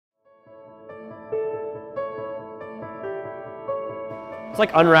It's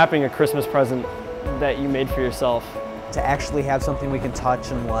like unwrapping a Christmas present that you made for yourself. To actually have something we can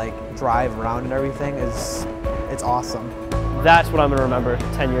touch and like drive around and everything it's awesome. That's what I'm going to remember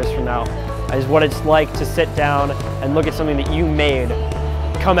 10 years from now, is what it's like to sit down and look at something that you made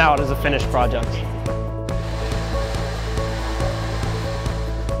come out as a finished project.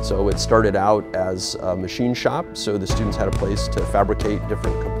 So it started out as a machine shop, so the students had a place to fabricate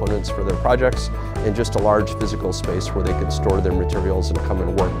different components for their projects, and just a large physical space where they could store their materials and come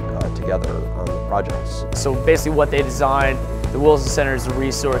and work together on the projects. So basically what they designed, the Wilson Center is a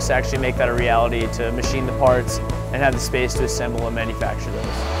resource to actually make that a reality, to machine the parts and have the space to assemble and manufacture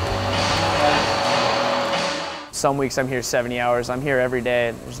those. Some weeks I'm here 70 hours. I'm here every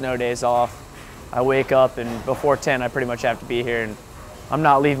day. There's no days off. I wake up and before 10 I pretty much have to be here, and I'm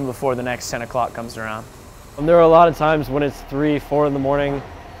not leaving before the next 10 o'clock comes around. And there are a lot of times when it's 3, 4 in the morning,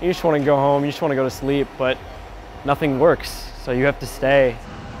 you just want to go home, you just want to go to sleep, but nothing works, so you have to stay.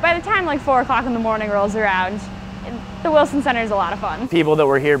 By the time like 4 o'clock in the morning rolls around, the Wilson Center is a lot of fun. People that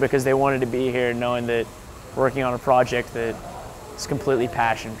were here because they wanted to be here, knowing that working on a project that is completely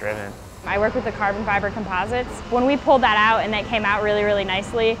passion driven. I work with the carbon fiber composites. When we pulled that out and that came out really, really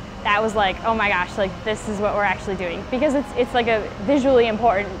nicely, that was like, oh my gosh, like this is what we're actually doing. Because it's like a visually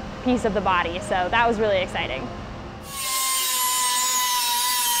important piece of the body, so that was really exciting.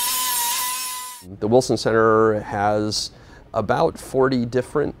 The Wilson Center has about 40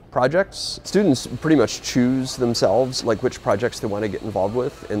 different projects. Students pretty much choose themselves like which projects they want to get involved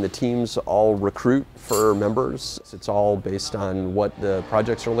with, and the teams all recruit for members. It's all based on what the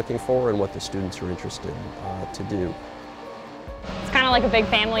projects are looking for and what the students are interested to do. It's kind of like a big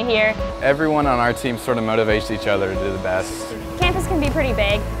family here. Everyone on our team sort of motivates each other to do the best. Campus can be pretty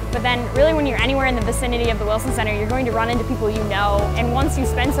big, but then really when you're anywhere in the vicinity of the Wilson Center, you're going to run into people you know, and once you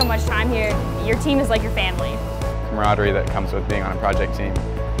spend so much time here, your team is like your family. Camaraderie that comes with being on a project team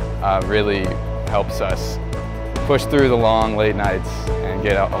really helps us push through the long late nights and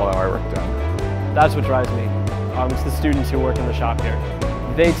get all of our work done. That's what drives me. It's the students who work in the shop here.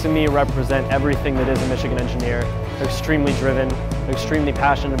 They, to me, represent everything that is a Michigan engineer. They're extremely driven, they're extremely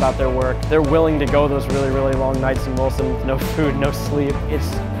passionate about their work. They're willing to go those really, really long nights in Wilson with no food, no sleep.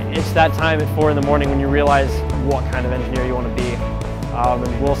 It's that time at 4 in the morning when you realize what kind of engineer you want to be.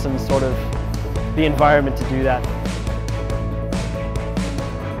 And Wilson's sort of the environment to do that.